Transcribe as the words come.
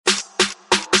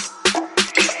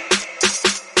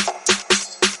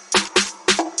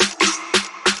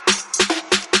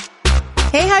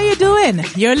doing?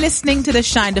 You're listening to the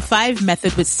Shine to 5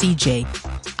 Method with CJ.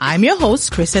 I'm your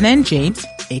host, Kristen N. James,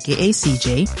 aka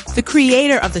CJ, the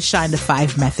creator of the Shine to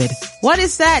 5 Method. What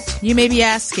is that? You may be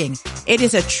asking. It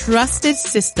is a trusted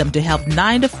system to help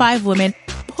 9 to 5 women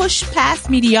push past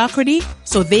mediocrity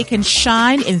so they can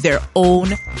shine in their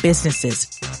own businesses.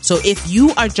 So if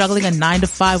you are juggling a 9 to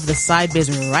 5 with a side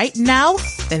business right now,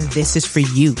 then this is for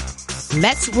you.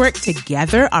 Let's work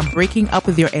together on breaking up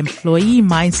with your employee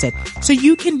mindset so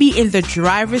you can be in the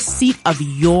driver's seat of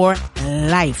your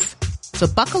life. So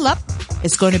buckle up.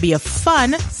 It's going to be a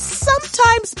fun,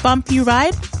 sometimes bumpy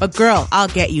ride, but girl, I'll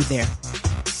get you there.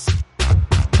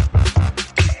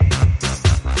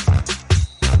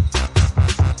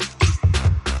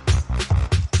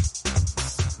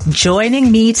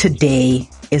 Joining me today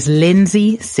is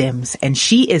Lindsay Sims, and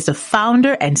she is the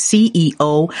founder and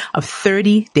CEO of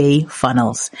 30 Day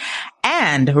Funnels.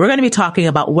 And we're going to be talking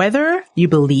about whether you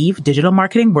believe digital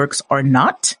marketing works or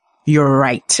not. You're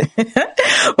right.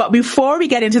 But before we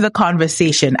get into the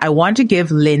conversation, I want to give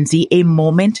Lindsay a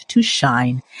moment to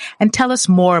shine and tell us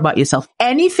more about yourself.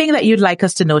 Anything that you'd like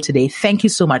us to know today. Thank you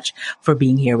so much for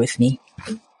being here with me.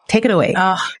 Take it away.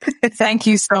 Thank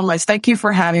you so much. Thank you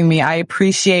for having me. I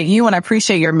appreciate you and I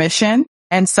appreciate your mission.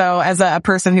 And so as a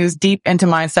person who's deep into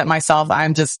mindset myself,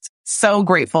 I'm just so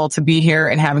grateful to be here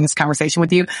and having this conversation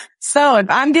with you. So if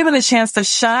I'm given a chance to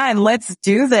shine, let's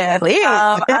do this.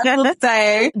 I will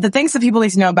say the things that people need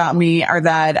to know about me are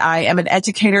that I am an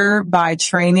educator by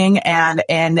training and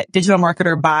an digital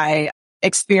marketer by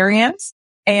experience.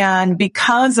 And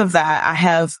because of that, I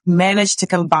have managed to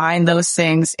combine those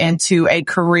things into a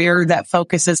career that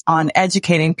focuses on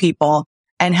educating people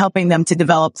and helping them to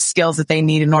develop the skills that they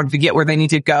need in order to get where they need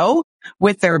to go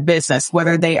with their business,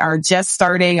 whether they are just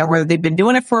starting or whether they've been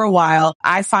doing it for a while.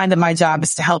 I find that my job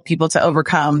is to help people to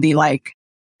overcome the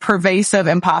pervasive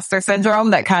imposter syndrome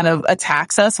that kind of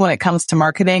attacks us when it comes to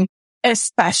marketing,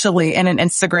 especially in an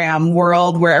Instagram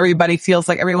world where everybody feels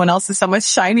like everyone else is so much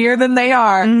shinier than they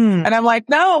are. And I'm like,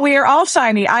 no, we are all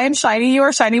shiny. I am shiny. You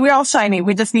are shiny. We're all shiny.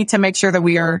 We just need to make sure that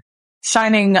we are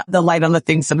shining the light on the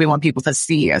things that we want people to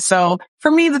see. So for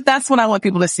me, that's what I want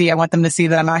people to see. I want them to see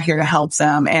that I'm out here to help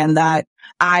them and that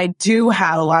I do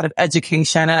have a lot of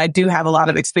education and I do have a lot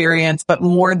of experience, but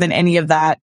more than any of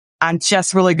that, I'm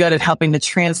just really good at helping to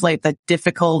translate the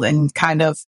difficult and kind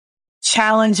of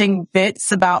challenging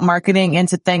bits about marketing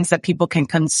into things that people can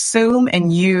consume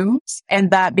and use. And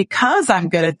that because I'm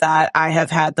good at that, I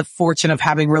have had the fortune of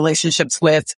having relationships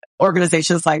with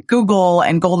organizations like Google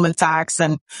and Goldman Sachs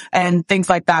and things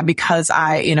like that because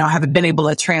I, have been able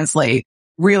to translate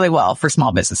really well for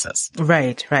small businesses.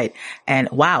 Right. And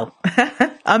wow,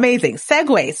 amazing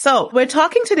segue. So we're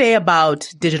talking today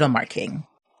about digital marketing.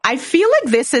 I feel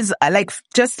like this is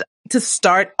just to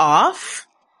start off.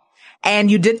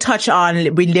 And you did touch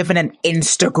on we live in an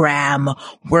Instagram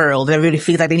world. I really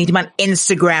feel like they need to be on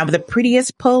Instagram with the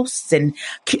prettiest posts and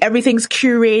everything's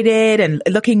curated and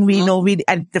looking,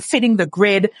 and fitting the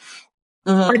grid.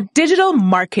 For digital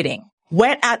marketing,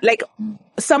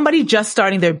 somebody just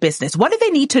starting their business, what do they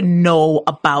need to know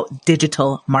about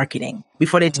digital marketing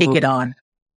before they take it on?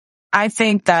 I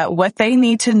think that what they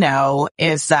need to know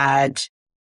is that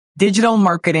digital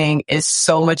marketing is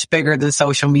so much bigger than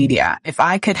social media. If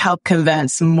I could help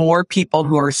convince more people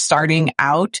who are starting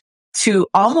out to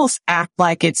almost act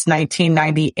like it's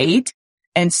 1998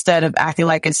 instead of acting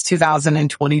like it's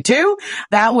 2022,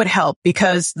 that would help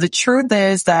because the truth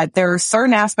is that there are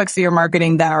certain aspects of your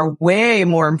marketing that are way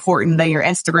more important than your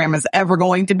Instagram is ever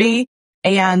going to be.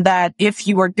 And that if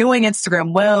you are doing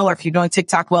Instagram well, or if you're doing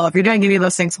TikTok well, if you're doing any of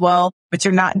those things well, but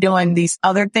you're not doing these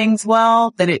other things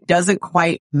well, then it doesn't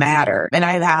quite matter. And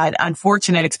I've had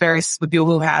unfortunate experiences with people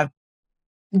who have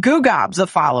goo gobs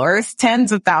of followers,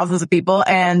 tens of thousands of people,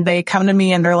 and they come to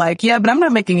me and they're like, yeah, but I'm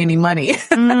not making any money.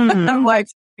 I'm like,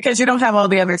 because you don't have all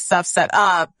the other stuff set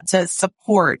up to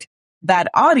support that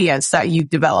audience that you've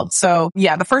developed. So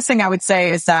yeah, the first thing I would say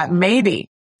is that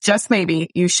just maybe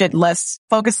you should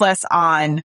focus less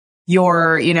on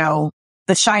your,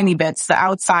 the shiny bits, the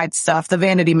outside stuff, the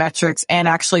vanity metrics, and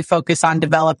actually focus on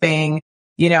developing,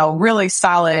 really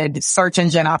solid search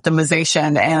engine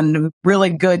optimization and really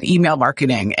good email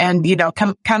marketing and,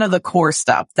 kind of the core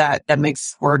stuff that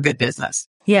makes for a good business.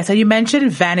 Yeah. So you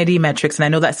mentioned vanity metrics, and I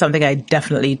know that's something I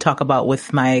definitely talk about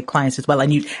with my clients as well.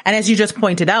 And as you just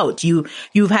pointed out,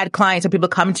 you've had clients or people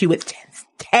come to you with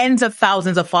tens of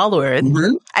thousands of followers,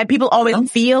 and people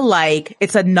always feel like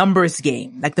it's a numbers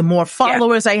game. Like the more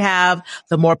followers I have,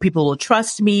 the more people will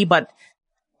trust me, but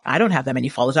I don't have that many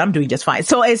followers. I'm doing just fine.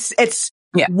 So it's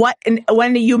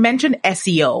when you mentioned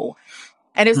SEO,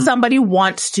 And if somebody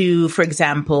wants to, for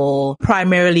example,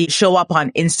 primarily show up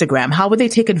on Instagram, how would they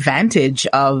take advantage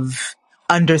of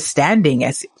understanding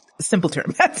as simple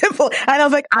term? Simple. And I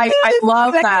was like, I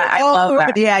love that. I love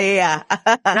that. Yeah.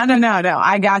 No.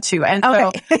 I got you. And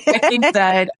so I think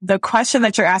that the question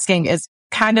that you're asking is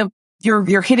kind of,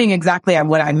 you're hitting exactly at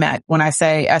what I meant when I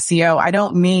say SEO. I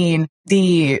don't mean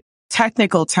the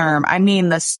technical term. I mean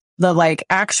the like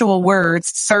actual words,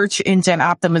 search engine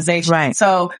optimization. Right.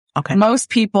 So most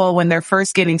people, when they're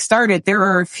first getting started, there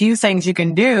are a few things you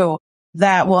can do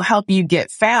that will help you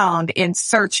get found in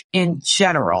search in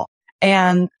general.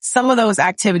 And some of those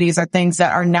activities are things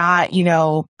that are not,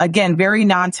 again, very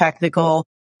non-technical,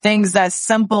 things as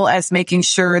simple as making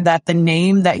sure that the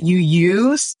name that you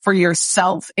use for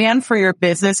yourself and for your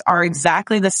business are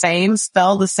exactly the same,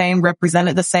 spelled the same,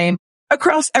 represented the same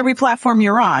across every platform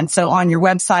you're on. So on your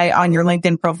website, on your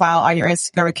LinkedIn profile, on your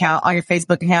Instagram account, on your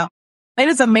Facebook account. It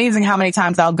is amazing how many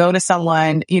times I'll go to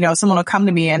someone, someone will come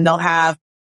to me and they'll have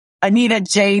Anita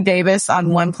J. Davis on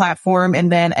one platform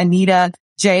and then Anita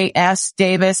J.S.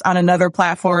 Davis on another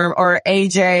platform, or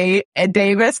AJ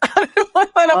Davis.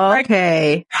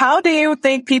 Okay. How do you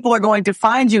think people are going to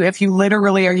find you if you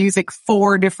literally are using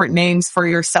 4 different names for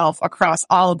yourself across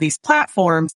all of these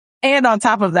platforms? And on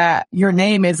top of that, your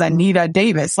name is Anita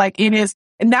Davis. Like, it is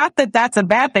not that that's a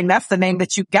bad thing. That's the name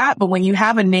that you got. But when you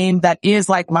have a name that is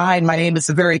like mine, my name is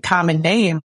a very common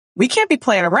name. We can't be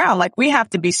playing around. Like, we have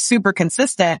to be super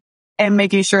consistent and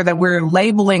making sure that we're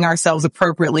labeling ourselves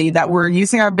appropriately, that we're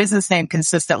using our business name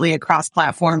consistently across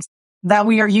platforms, that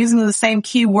we are using the same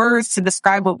keywords to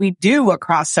describe what we do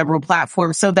across several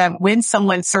platforms, so that when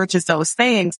someone searches those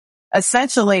things,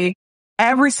 essentially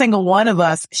every single one of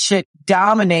us should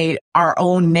dominate our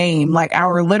own name, like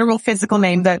our literal physical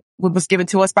name that was given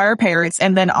to us by our parents.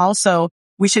 And then also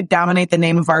we should dominate the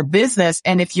name of our business.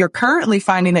 And if you're currently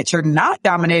finding that you're not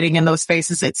dominating in those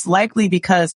spaces, it's likely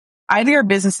because either your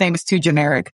business name is too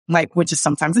generic, which is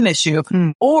sometimes an issue,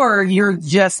 or you're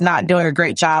just not doing a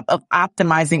great job of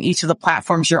optimizing each of the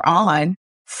platforms you're on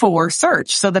for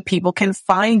search so that people can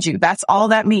find you. That's all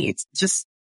that means. Just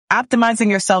optimizing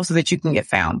yourself so that you can get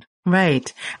found.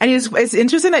 Right. And it's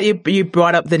interesting that you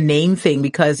brought up the name thing,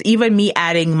 because even me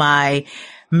adding my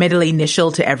middle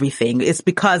initial to everything, it's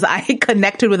because I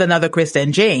connected with another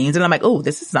Kristen James and I'm like, oh,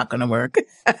 this is not going to work.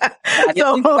 So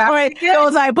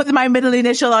I put my middle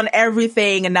initial on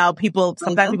everything. And now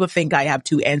sometimes people think I have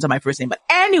 2 N's on my first name. But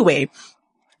anyway,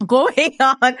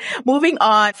 moving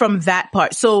on from that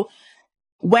part. So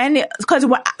because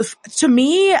to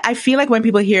me, I feel like when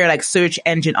people hear like search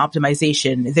engine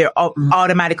optimization, they're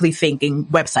automatically thinking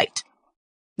website.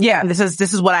 Yeah, this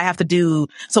is what I have to do.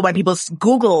 So when people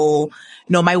Google,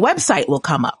 my website will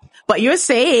come up. But you're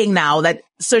saying now that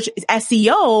search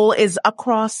SEO is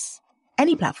across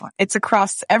any platform. It's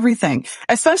across everything,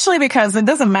 especially because it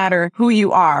doesn't matter who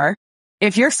you are.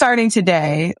 If you're starting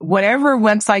today, whatever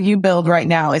website you build right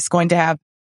now is going to have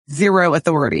 0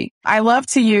 authority. I love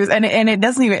to use, and it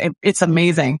doesn't even, it's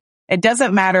amazing. It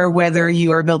doesn't matter whether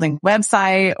you are building a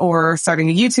website or starting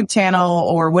a YouTube channel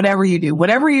or whatever you do.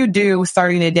 Whatever you do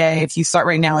starting today, if you start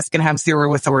right now, it's going to have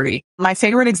 0 authority. My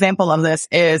favorite example of this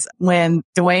is when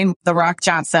Dwayne "The Rock"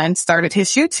 Johnson started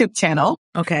his YouTube channel.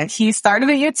 Okay. He started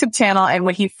a YouTube channel, and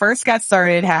when he first got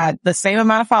started, had the same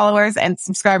amount of followers and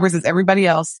subscribers as everybody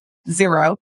else,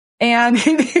 0. And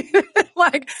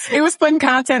he was putting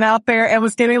content out there and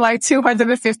was getting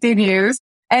 250 views.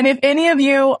 And if any of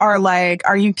you are like,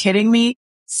 are you kidding me?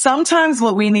 Sometimes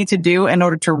what we need to do in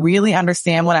order to really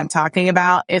understand what I'm talking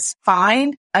about is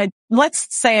find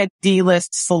let's say a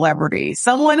D-list celebrity,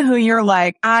 someone who you're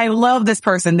like, I love this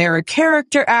person. They're a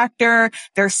character actor.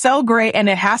 They're so great. And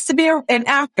it has to be an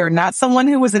actor, not someone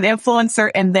who was an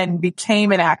influencer and then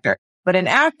became an actor, but an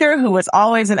actor who was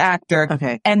always an actor.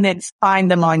 Okay. And then find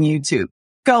them on YouTube.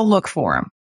 Go look for them.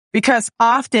 Because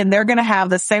often they're going to have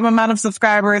the same amount of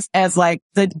subscribers as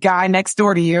the guy next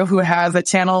door to you who has a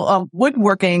channel of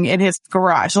woodworking in his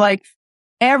garage.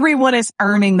 Everyone is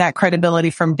earning that credibility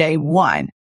from day one.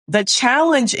 The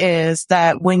challenge is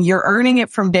that when you're earning it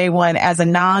from day one as a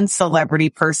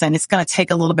non-celebrity person, it's going to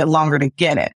take a little bit longer to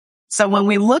get it. So when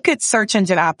we look at search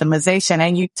engine optimization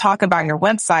and you talk about your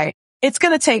website, it's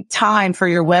going to take time for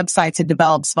your website to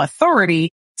develop some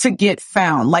authority to get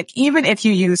found. Even if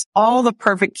you use all the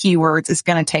perfect keywords, it's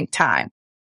going to take time.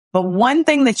 But one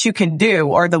thing that you can do,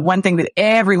 or the one thing that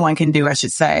everyone can do, I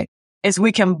should say, is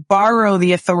we can borrow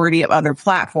the authority of other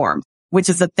platforms, which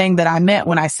is the thing that I meant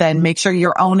when I said, make sure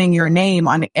you're owning your name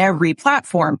on every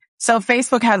platform. So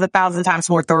Facebook has 1,000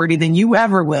 times more authority than you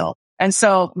ever will. And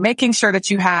so making sure that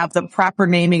you have the proper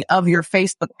naming of your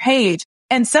Facebook page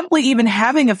And simply even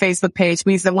having a Facebook page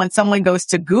means that when someone goes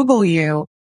to Google you,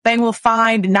 they will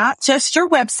find not just your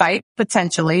website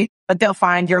potentially, but they'll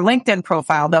find your LinkedIn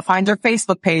profile. They'll find your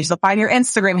Facebook page. They'll find your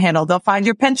Instagram handle. They'll find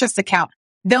your Pinterest account.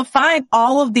 They'll find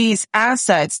all of these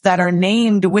assets that are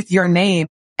named with your name.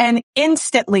 And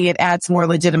instantly it adds more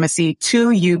legitimacy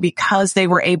to you because they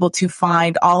were able to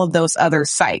find all of those other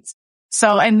sites.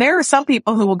 So, and there are some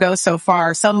people who will go so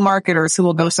far, some marketers who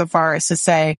will go so far as to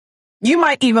say, you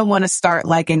might even want to start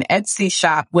like an Etsy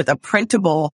shop with a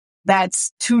printable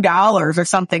that's $2 or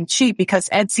something cheap because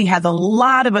Etsy has a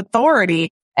lot of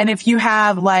authority. And if you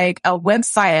have like a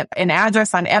website, an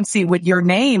address on Etsy with your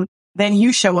name, then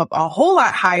you show up a whole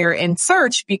lot higher in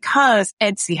search because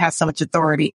Etsy has so much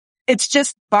authority. It's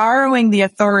just borrowing the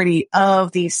authority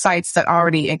of these sites that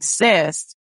already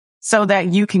exist so that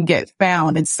you can get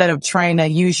found instead of trying to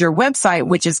use your website,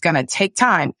 which is going to take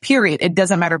time, period. It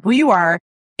doesn't matter who you are.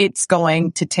 It's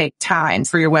going to take time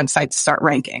for your website to start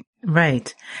ranking.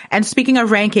 Right. And speaking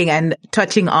of ranking and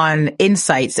touching on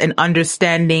insights and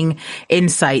understanding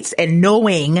insights and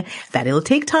knowing that it'll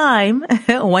take time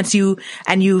once you've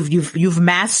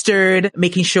mastered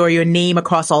making sure your name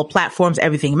across all platforms,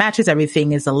 everything matches,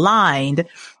 everything is aligned.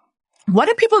 What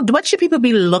should people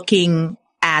be looking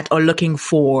at or looking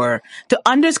for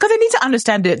because they need to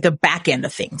understand the back end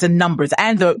of things, the numbers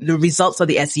and the results of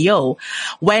the SEO.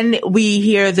 When we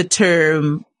hear the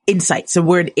term insights, the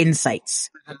word insights,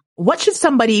 what should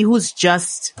somebody who's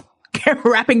just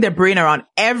wrapping their brain around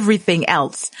everything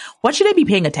else, what should they be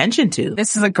paying attention to?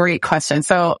 This is a great question.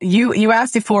 So you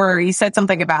asked before, you said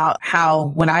something about how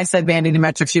when I said vanity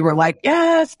metrics, you were like,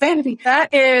 yes, vanity.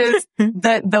 That is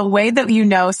the way that you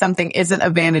know something isn't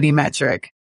a vanity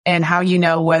metric. And how you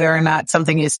know whether or not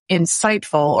something is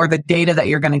insightful or the data that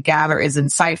you're going to gather is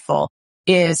insightful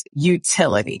is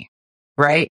utility,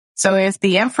 right? So if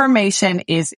the information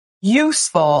is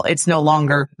useful, it's no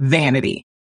longer vanity.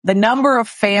 The number of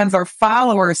fans or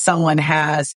followers someone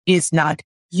has is not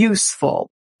useful.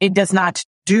 It does not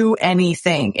do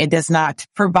anything. It does not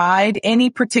provide any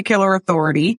particular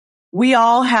authority. We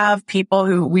all have people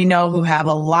who we know who have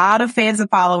a lot of fans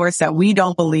and followers that we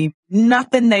don't believe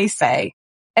nothing they say.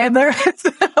 And there's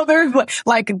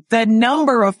like the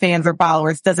number of fans or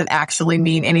followers doesn't actually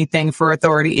mean anything for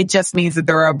authority. It just means that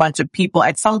there are a bunch of people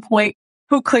at some point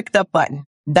who clicked the button.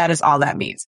 That is all that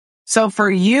means. So for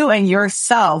you and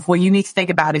yourself, what you need to think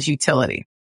about is utility.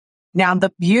 Now,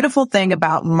 the beautiful thing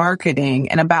about marketing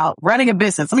and about running a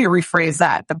business, let me rephrase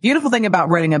that. The beautiful thing about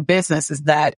running a business is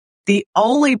that the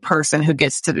only person who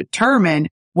gets to determine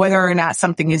whether or not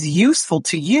something is useful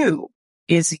to you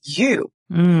is you.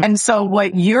 And so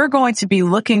what you're going to be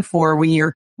looking for when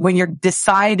you're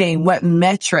deciding what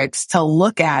metrics to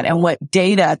look at and what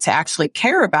data to actually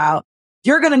care about,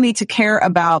 you're going to need to care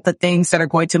about the things that are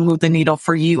going to move the needle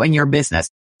for you and your business.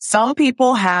 Some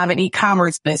people have an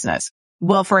e-commerce business.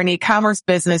 Well, for an e-commerce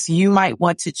business, you might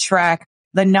want to track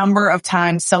the number of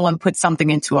times someone puts something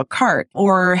into a cart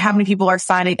or how many people are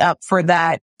signing up for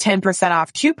that 10%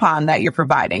 off coupon that you're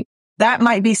providing. That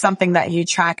might be something that you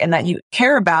track and that you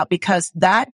care about because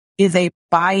that is a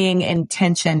buying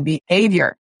intention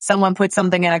behavior. Someone put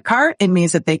something in a cart. It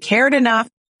means that they cared enough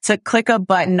to click a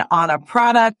button on a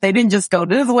product. They didn't just go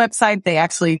to the website. They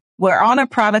actually were on a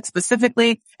product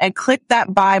specifically and clicked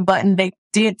that buy button. They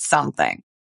did something.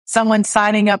 Someone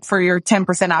signing up for your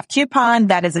 10% off coupon,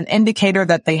 that is an indicator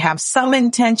that they have some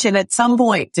intention at some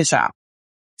point to shop.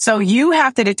 So you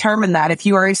have to determine that. If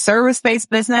you are a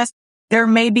service-based business, there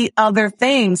may be other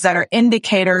things that are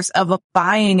indicators of a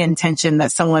buying intention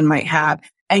that someone might have,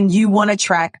 and you want to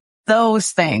track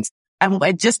those things. And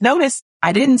just notice,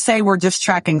 I didn't say we're just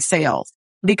tracking sales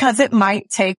because it might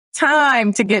take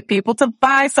time to get people to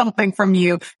buy something from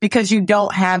you because you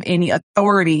don't have any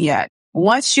authority yet.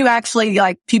 Once you actually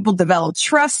people develop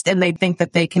trust and they think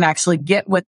that they can actually get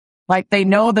what they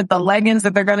know that the leggings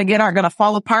that they're going to get aren't going to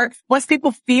fall apart. Once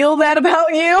people feel that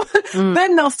about you,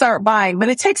 then they'll start buying. But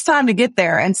it takes time to get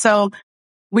there. And so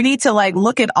we need to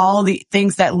look at all the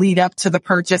things that lead up to the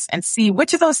purchase and see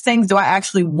which of those things do I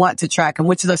actually want to track and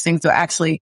which of those things do I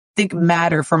actually think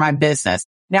matter for my business.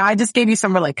 Now, I just gave you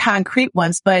some really concrete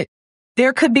ones, but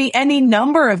there could be any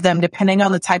number of them depending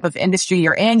on the type of industry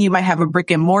you're in. You might have a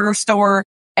brick and mortar store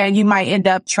and you might end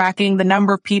up tracking the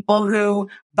number of people who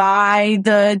buy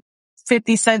the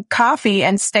 50-cent coffee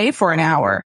and stay for an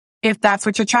hour. If that's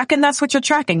what you're tracking, that's what you're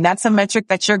tracking. That's a metric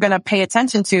that you're going to pay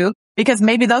attention to because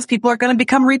maybe those people are going to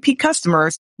become repeat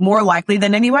customers more likely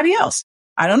than anybody else.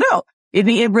 I don't know.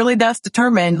 It really does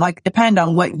depend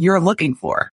on what you're looking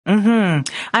for. I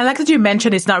like that you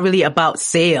mentioned it's not really about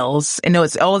sales.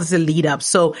 It's always a lead up.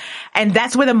 So, and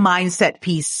that's where the mindset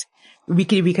piece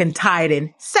we can tie it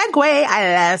in. Segue.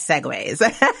 I love segues.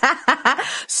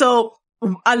 So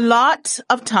a lot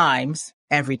of times,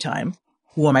 every time,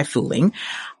 who am I fooling?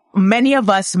 Many of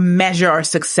us measure our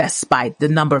success by the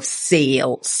number of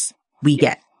sales we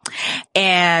get.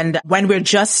 And when we're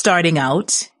just starting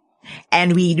out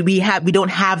and we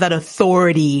don't have that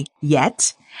authority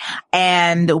yet,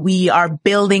 and we are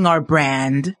building our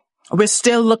brand, we're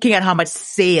still looking at how much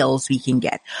sales we can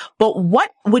get. But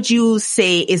what would you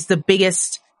say is the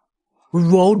biggest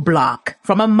roadblock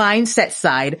from a mindset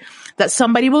side that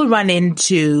somebody will run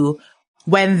into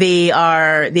when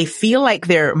they feel like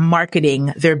they're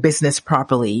marketing their business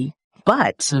properly,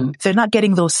 but they're not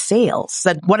getting those sales?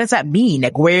 Like, what does that mean?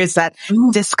 Like, where is that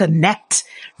disconnect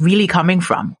really coming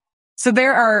from? So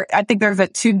I think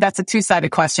that's a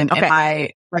two-sided question.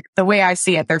 Okay. Like the way I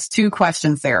see it, there's two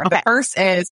questions there. Okay. The first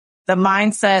is the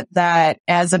mindset that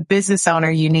as a business owner,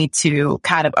 you need to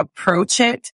kind of approach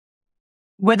it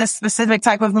with a specific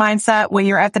type of mindset when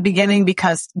you're at the beginning,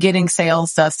 because getting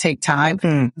sales does take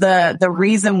time. The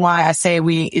reason why I say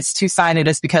it's two-sided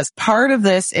is because part of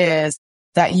this is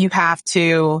that you have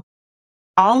to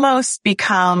almost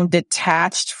become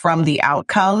detached from the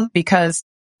outcome, because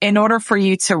in order for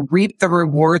you to reap the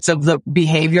rewards of the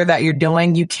behavior that you're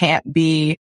doing, you can't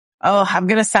be, I'm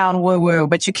going to sound woo-woo,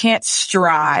 but you can't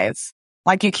strive.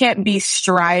 Like, you can't be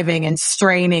striving and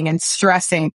straining and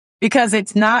stressing, because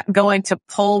it's not going to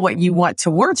pull what you want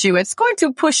towards you. It's going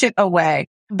to push it away.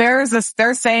 There's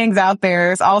sayings out there.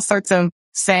 There's all sorts of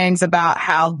sayings about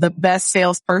how the best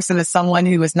salesperson is someone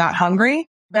who is not hungry.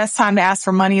 Best time to ask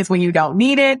for money is when you don't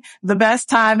need it. The best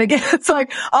time to get, it's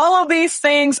like, all of these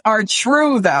things are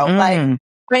true though. Like,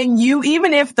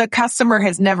 even if the customer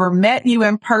has never met you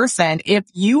in person, if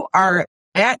you are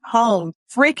at home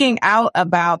freaking out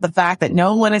about the fact that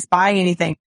no one is buying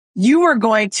anything, you are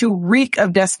going to reek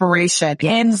of desperation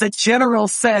in the general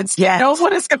sense. No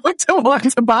one is going to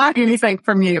want to buy anything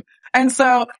from you. And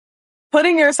so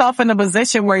putting yourself in a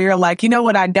position where you're like, you know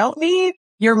what I don't need?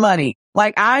 Your money.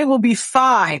 Like, I will be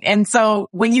fine. And so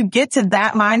when you get to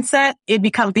that mindset, it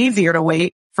becomes easier to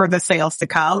wait for the sales to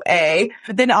come,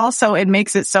 but then also it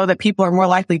makes it so that people are more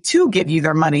likely to give you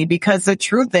their money, because the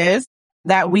truth is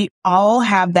that we all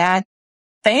have that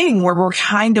thing where we're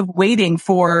kind of waiting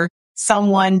for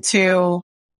someone to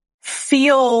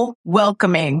feel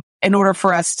welcoming in order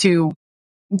for us to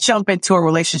jump into a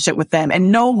relationship with them.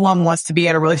 And no one wants to be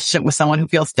in a relationship with someone who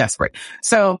feels desperate.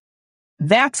 So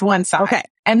that's one side. Okay.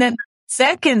 And then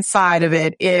second side of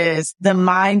it is the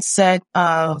mindset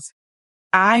of,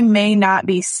 I may not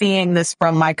be seeing this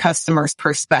from my customer's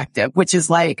perspective, which is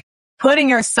like putting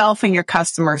yourself in your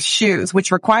customer's shoes,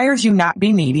 which requires you not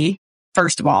be needy,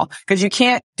 first of all, because you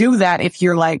can't do that if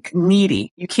you're like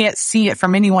needy. You can't see it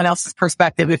from anyone else's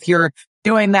perspective if you're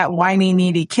doing that whiny,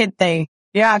 needy kid thing.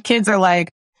 Yeah, kids are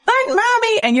like, "Thank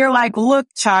mommy." And you're like, "Look,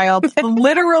 child,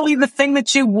 literally the thing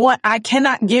that you want, I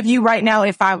cannot give you right now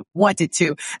if I wanted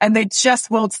to." And they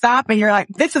just won't stop. And you're like,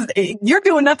 you're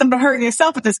doing nothing but hurting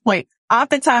yourself at this point.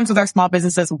 Oftentimes with our small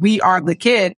businesses, we are the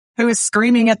kid who is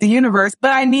screaming at the universe,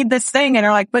 "But I need this thing." And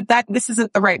they're like, "But this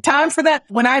isn't the right time for that."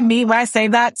 When I say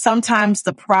that, sometimes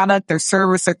the product or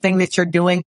service or thing that you're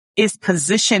doing is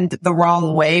positioned the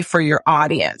wrong way for your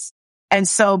audience. And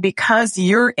so because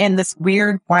you're in this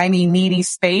weird, whiny, needy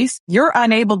space, you're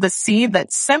unable to see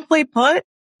that, simply put,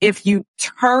 if you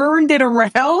turned it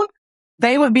around,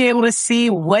 they would be able to see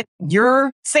what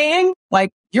you're seeing.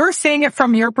 Like, you're seeing it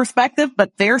from your perspective,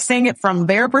 but they're seeing it from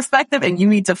their perspective, and you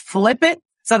need to flip it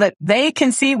so that they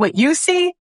can see what you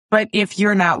see. But if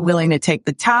you're not willing to take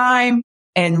the time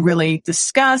and really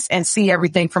discuss and see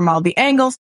everything from all the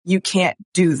angles, you can't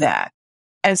do that.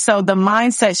 And so the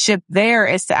mindset shift there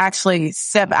is to actually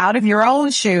step out of your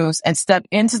own shoes and step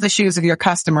into the shoes of your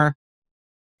customer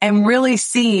and really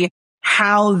see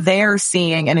how they're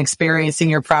seeing and experiencing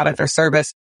your product or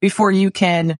service before you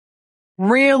can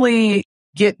really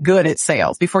get good at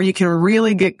sales, before you can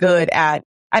really get good at,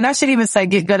 and I should even say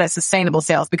get good at sustainable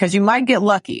sales, because you might get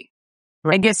lucky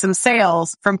and get some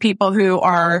sales from people who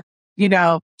are,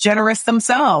 generous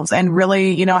themselves and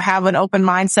really, have an open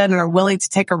mindset and are willing to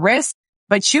take a risk.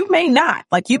 But you may not.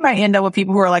 Like, you might end up with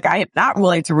people who are like, "I am not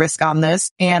willing to risk on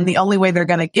this." And the only way they're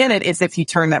going to get it is if you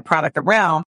turn that product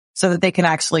around so that they can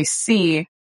actually see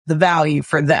the value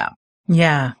for them.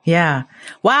 Yeah. Yeah.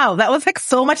 Wow. That was like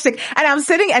so much. And I'm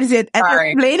sitting and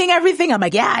explaining everything. I'm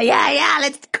like, yeah.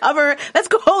 Let's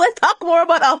go. Let's talk more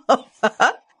about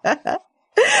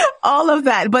all of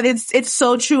that. But it's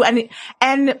so true.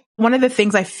 And one of the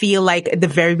things I feel like at the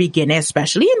very beginning,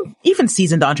 especially in even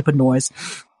seasoned entrepreneurs,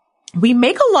 we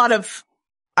make a lot of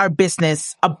our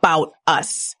business about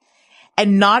us.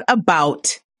 and not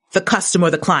about the customer,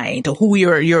 the client, or who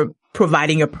you're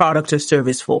providing your product or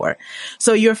service for.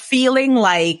 So you're feeling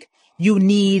like you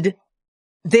need,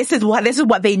 this is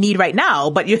what they need right now,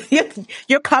 but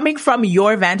you're coming from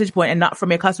your vantage point and not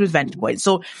from your customer's vantage point.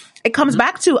 So it comes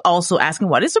back to also asking,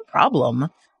 what is the problem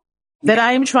that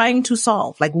I am trying to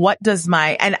solve? Like, what does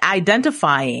and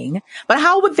identifying, but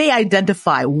how would they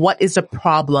identify what is the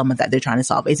problem that they're trying to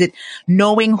solve? Is it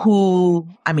knowing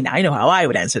I know how I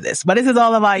would answer this, but this is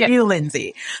all about you,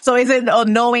 Lindsay. So is it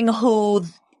knowing who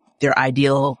their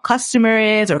ideal customer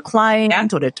is or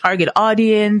client or their target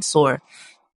audience? Or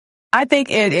I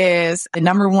think it is the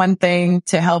number one thing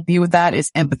to help you with that is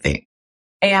empathy.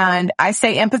 And I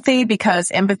say empathy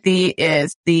because empathy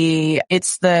is the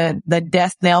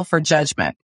death knell for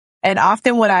judgment. And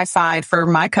often what I find for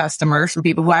my customers, for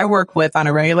people who I work with on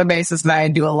a regular basis, and I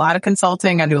do a lot of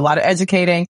consulting, I do a lot of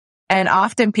educating, and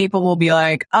often people will be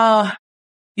like, oh,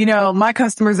 my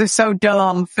customers are so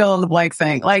dumb, fill in the blank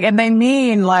thing. Like, and they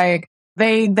mean like,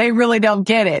 they really don't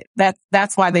get it.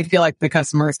 That's why they feel like the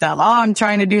customer is dumb. Oh, I'm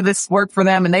trying to do this work for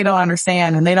them and they don't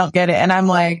understand and they don't get it. And I'm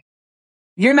like,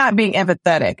 you're not being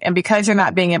empathetic. And because you're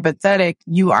not being empathetic,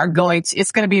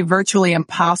 it's going to be virtually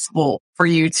impossible for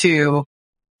you to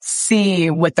see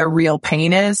what their real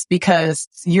pain is because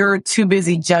you're too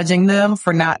busy judging them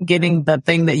for not getting the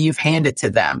thing that you've handed to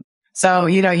them. So,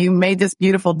 you made this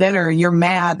beautiful dinner. You're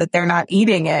mad that they're not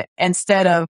eating it instead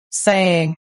of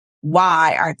saying,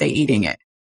 why aren't they eating it?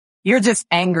 You're just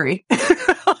angry.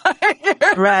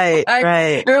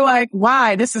 Right. You're like,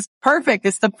 why? This is perfect.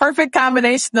 It's the perfect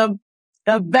combination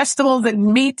of vegetables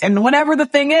and meat and whatever the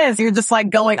thing is. You're just like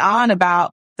going on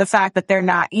about the fact that they're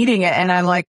not eating it. And I'm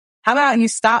like, how about you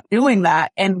stop doing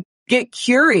that and get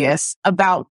curious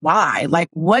about why? Like,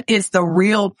 what is the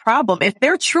real problem? If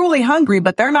they're truly hungry,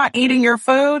 but they're not eating your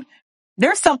food,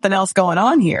 there's something else going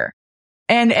on here.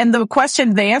 And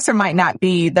the answer might not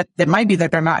be that, it might be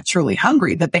that they're not truly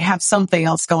hungry, that they have something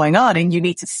else going on and you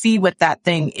need to see what that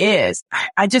thing is.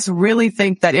 I just really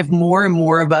think that if more and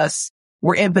more of us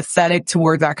were empathetic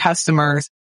towards our customers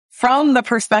from the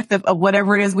perspective of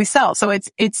whatever it is we sell. So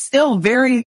it's still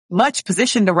very much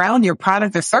positioned around your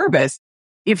product or service.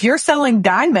 If you're selling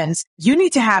diamonds, you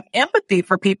need to have empathy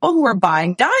for people who are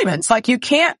buying diamonds. Like, you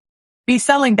can't be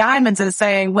selling diamonds and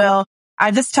saying, well,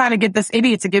 I'm just trying to get this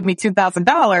idiot to give me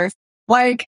 $2,000.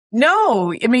 Like,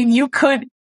 no, you could,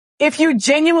 if you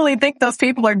genuinely think those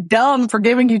people are dumb for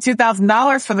giving you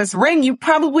 $2,000 for this ring, you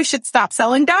probably should stop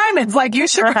selling diamonds. Like, you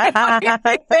should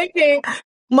be thinking,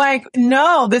 like,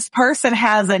 no, this person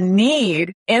has a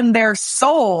need in their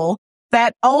soul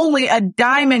that only a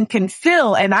diamond can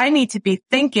fill. And I need to be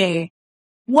thinking,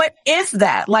 what is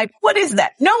that? Like, what is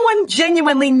that? No one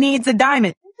genuinely needs a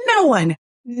diamond. No one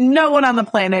on the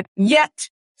planet, yet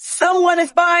someone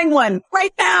is buying one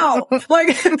right now.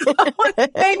 Like,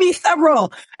 maybe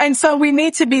several. And so we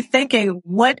need to be thinking,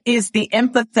 what is the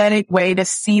empathetic way to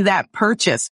see that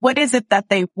purchase? What is it that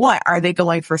they want? Are they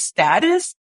going for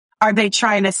status? Are they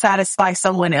trying to satisfy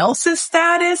someone else's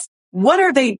status? What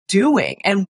are they doing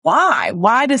and why?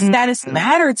 Why does status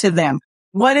matter to them?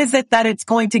 What is it that it's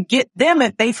going to get them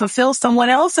if they fulfill someone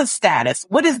else's status?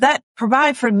 What does that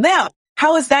provide for them?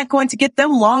 How is that going to get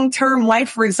them long-term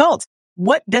life results?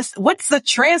 What's the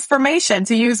transformation,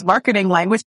 to use marketing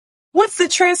language? What's the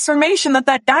transformation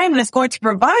that diamond is going to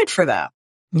provide for them?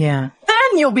 Yeah.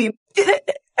 Then you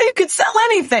could sell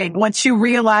anything once you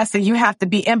realize that you have to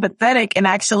be empathetic and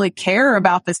actually care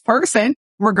about this person,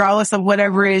 regardless of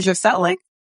whatever it is you're selling.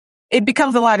 It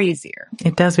becomes a lot easier.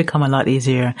 It does become a lot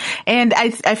easier. And I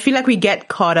feel like we get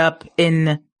caught up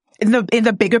in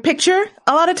the bigger picture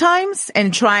a lot of times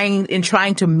and trying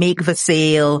to make the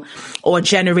sale or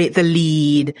generate the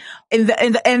lead in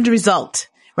the end result,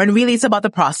 when really it's about the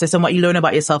process and what you learn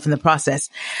about yourself in the process.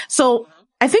 So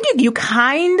I think you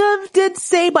kind of did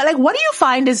say, but like, what do you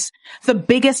find is the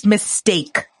biggest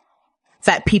mistake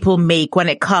that people make when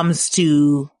it comes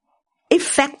to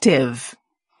effective,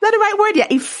 is that the right word? Yeah.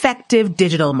 Effective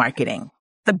digital marketing.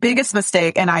 The biggest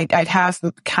mistake, and I'd have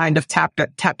kind of tap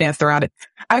danced around it.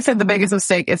 I said the biggest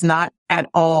mistake is not at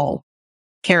all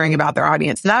caring about their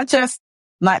audience, not just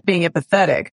not being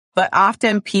empathetic, but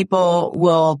often people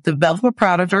will develop a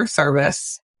product or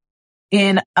service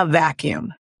in a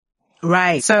vacuum.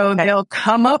 Right. So they'll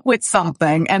come up with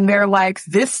something and they're like,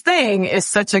 this thing is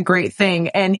such a great thing.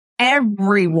 And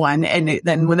everyone, and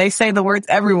then when they say the words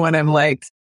everyone, I'm like,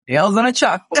 nails on a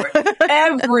chalkboard.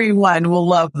 Everyone will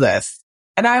love this.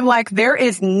 And I'm like, there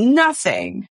is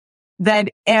nothing that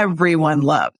everyone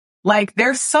loves. Like,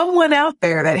 there's someone out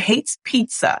there that hates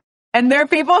pizza. And there are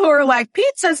people who are like,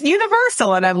 pizza's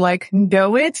universal. And I'm like,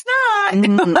 no, it's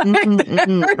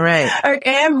Right. Like,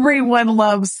 everyone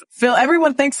loves Phil.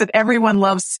 Everyone thinks that everyone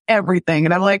loves everything.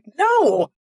 And I'm like,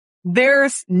 no,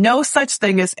 there's no such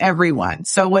thing as everyone.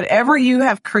 So whatever you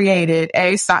have created,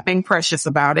 A, stop being precious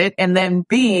about it. And then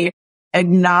B,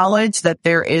 acknowledge that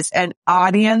there is an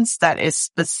audience that is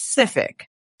specific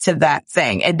to that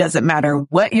thing. It doesn't matter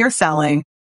what you're selling.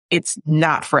 It's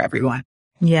not for everyone.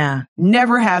 Yeah.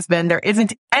 Never has been. There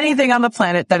isn't anything on the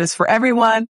planet that is for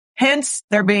everyone. Hence,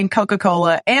 there being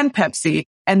Coca-Cola and Pepsi,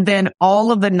 and then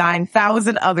all of the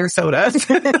 9,000 other sodas.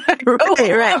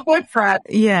 Right.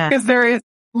 Yeah. Because there is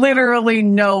literally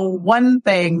no one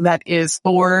thing that is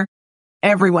for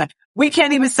everyone. We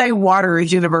can't even say water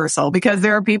is universal because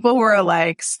there are people who are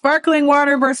like sparkling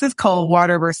water versus cold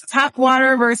water versus hot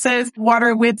water versus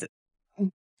water with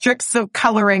tricks of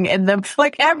coloring in them.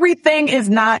 Like, everything is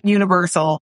not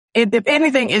universal. If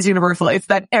anything is universal, it's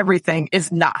that everything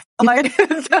is not. Like,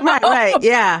 right.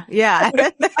 Yeah. Yeah.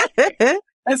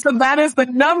 And so that is the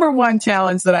number one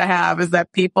challenge that I have, is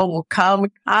that people will come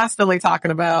constantly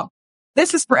talking about,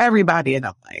 this is for everybody. And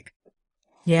I'm like,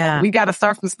 yeah, we got to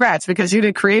start from scratch because you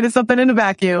did created something in a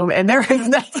vacuum and there is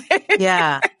nothing.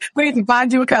 Yeah. We need to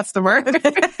find you a customer.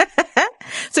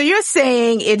 So you're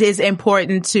saying it is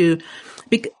important to,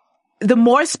 the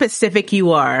more specific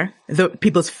you are, the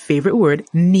people's favorite word,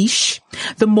 niche,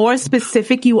 the more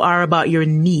specific you are about your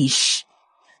niche,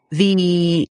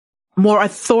 the more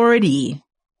authority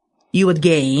you would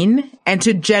gain and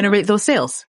to generate those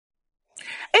sales.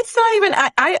 It's not even,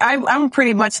 I'm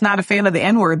pretty much not a fan of the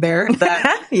N-word there.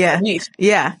 Yeah. Niche.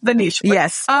 Yeah. The niche.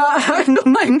 Yes.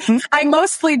 I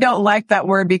mostly don't like that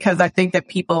word because I think that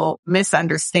people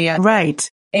misunderstand. Right.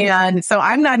 And so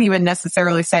I'm not even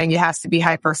necessarily saying it has to be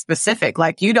hyper specific.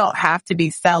 Like, you don't have to be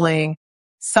selling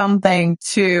something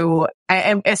to,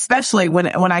 and especially when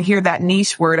I hear that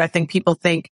niche word, I think people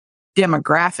think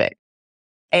demographic,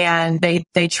 and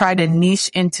they try to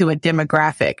niche into a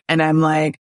demographic. And I'm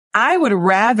like, I would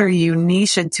rather you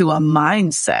niche into a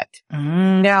mindset.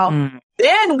 Now,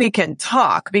 then we can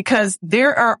talk, because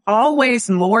there are always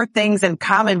more things in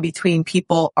common between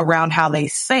people around how they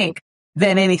think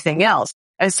than anything else.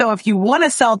 And so if you want to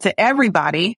sell to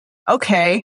everybody,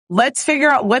 okay, let's figure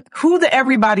out who the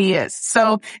everybody is.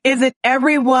 So is it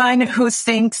everyone who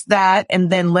thinks that? And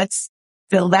then let's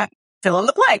fill in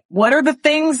the blank. What are the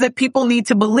things that people need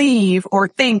to believe or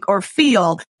think or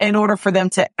feel in order for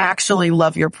them to actually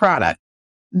love your product?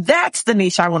 That's the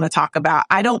niche I want to talk about.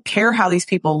 I don't care how these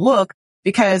people look,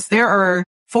 because there are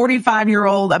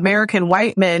 45-year-old American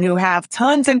white men who have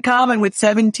tons in common with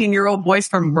 17-year-old boys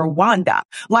from Rwanda.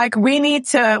 Like, we need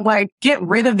to get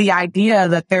rid of the idea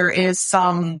that there is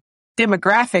some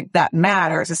demographic that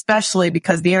matters, especially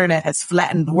because the internet has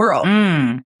flattened the world.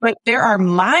 But there are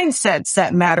mindsets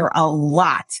that matter a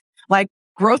lot, like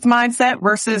growth mindset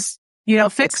versus,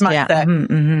 fixed mindset.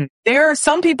 Yeah. There are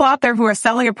some people out there who are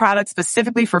selling a product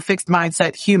specifically for fixed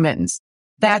mindset humans.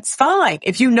 That's fine.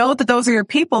 If you know that those are your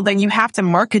people, then you have to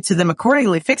market to them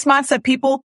accordingly. Fixed mindset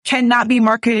people cannot be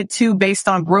marketed to based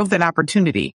on growth and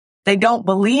opportunity. They don't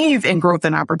believe in growth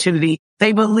and opportunity.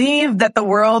 They believe that the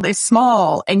world is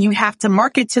small, and you have to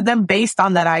market to them based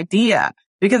on that idea.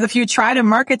 Because if you try to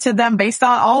market to them based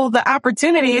on all of the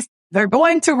opportunities, they're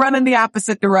going to run in the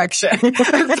opposite direction.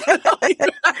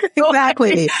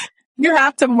 Exactly. You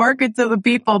have to market to the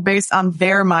people based on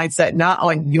their mindset, not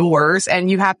on yours. And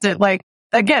you have to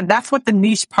again, that's what the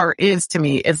niche part is to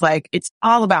me, is it's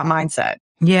all about mindset.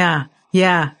 Yeah.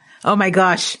 Yeah. Oh my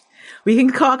gosh. We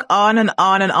can talk on and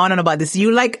on and on and about this.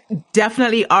 You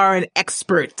definitely are an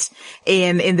expert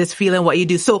in this field and what you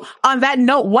do. So on that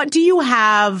note, what do you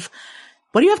have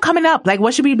coming up?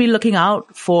 What should we be looking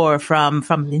out for from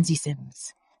Lindsay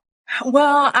Sims?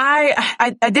 Well,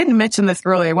 I didn't mention this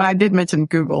earlier when I did mention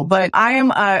Google, but I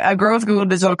am a growth Google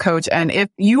digital coach. And if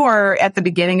you are at the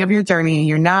beginning of your journey and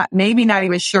you're maybe not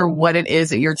even sure what it is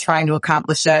that you're trying to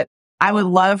accomplish yet, I would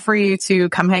love for you to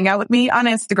come hang out with me on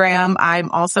Instagram. I'm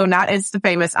also not Insta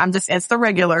famous. I'm just Insta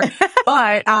regular,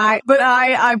 but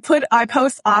I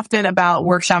post often about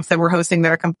workshops that we're hosting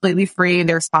that are completely free.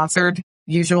 They're sponsored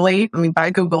usually,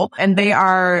 by Google, and they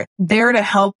are there to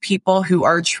help people who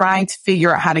are trying to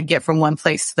figure out how to get from one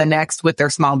place to the next with their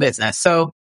small business.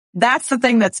 So that's the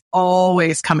thing that's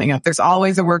always coming up. There's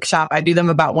always a workshop. I do them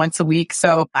about once a week.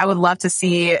 So I would love to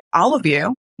see all of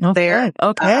you there,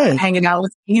 hanging out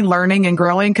with me, learning and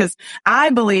growing. Cause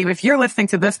I believe if you're listening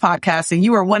to this podcast and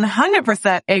you are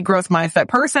 100% a growth mindset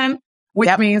person, which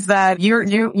means that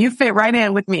you fit right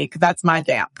in with me, because that's my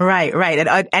jam. Right.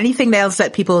 And anything else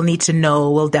that people need to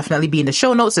know will definitely be in the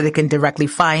show notes so they can directly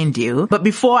find you. But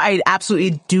before I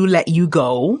absolutely do let you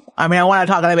go, I mean, I want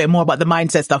to talk a little bit more about the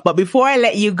mindset stuff, but before I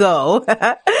let you go,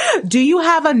 do you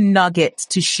have a nugget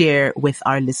to share with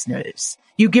our listeners?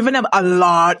 You've given them a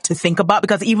lot to think about,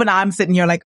 because even I'm sitting here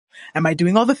like, am I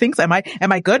doing all the things? Am I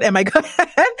good? Am I good?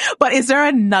 But is there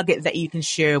a nugget that you can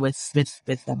share with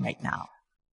them right now?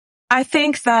 I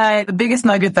think that the biggest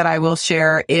nugget that I will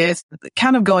share is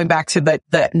kind of going back to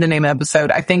the name of the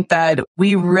episode. I think that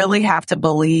we really have to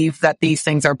believe that these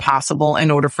things are possible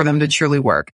in order for them to truly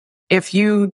work. If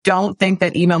you don't think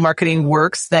that email marketing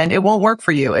works, then it won't work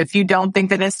for you. If you don't think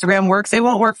that Instagram works, it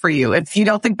won't work for you. If you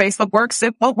don't think Facebook works,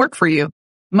 it won't work for you.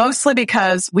 Mostly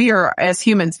because we are, as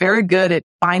humans, very good at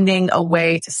finding a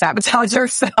way to sabotage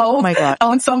ourselves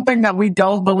on something that we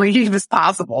don't believe is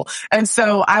possible. And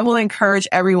so I will encourage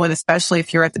everyone, especially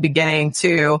if you're at the beginning,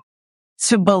 to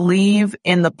believe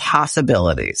in the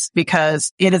possibilities,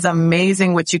 because it is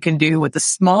amazing what you can do with a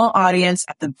small audience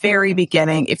at the very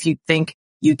beginning if you think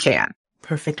you can.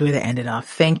 Perfect way to end it off.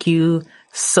 Thank you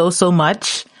so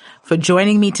much for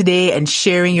joining me today and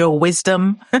sharing your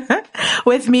wisdom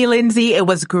with me, Lindsay. It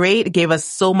was great. It gave us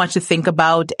so much to think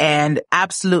about, and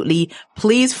absolutely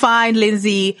please find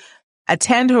Lindsay,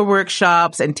 attend her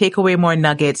workshops and take away more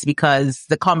nuggets, because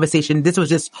the conversation, this was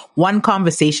just one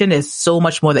conversation. There's so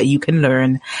much more that you can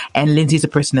learn, and Lindsay's a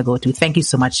person to go to. Thank you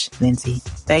so much, Lindsay.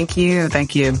 Thank you.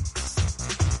 Thank you.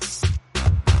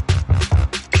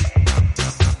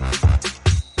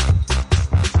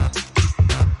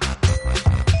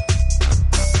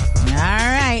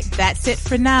 That's it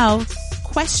for now.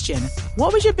 Question: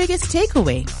 what was your biggest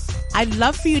takeaway? I'd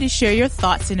love for you to share your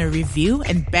thoughts in a review,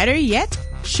 and better yet,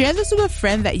 share this with a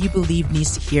friend that you believe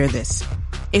needs to hear this.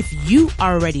 If you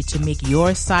are ready to make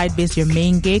your side biz your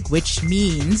main gig, which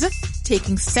means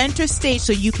taking center stage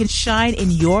so you can shine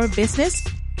in your business,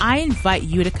 I invite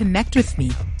you to connect with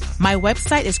me. My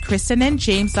website is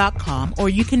KristenNJames.com, or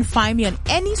you can find me on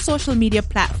any social media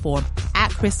platform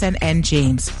at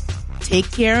KristenNJames.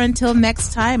 Take care until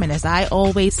next time, and as I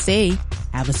always say,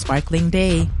 have a sparkling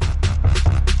day.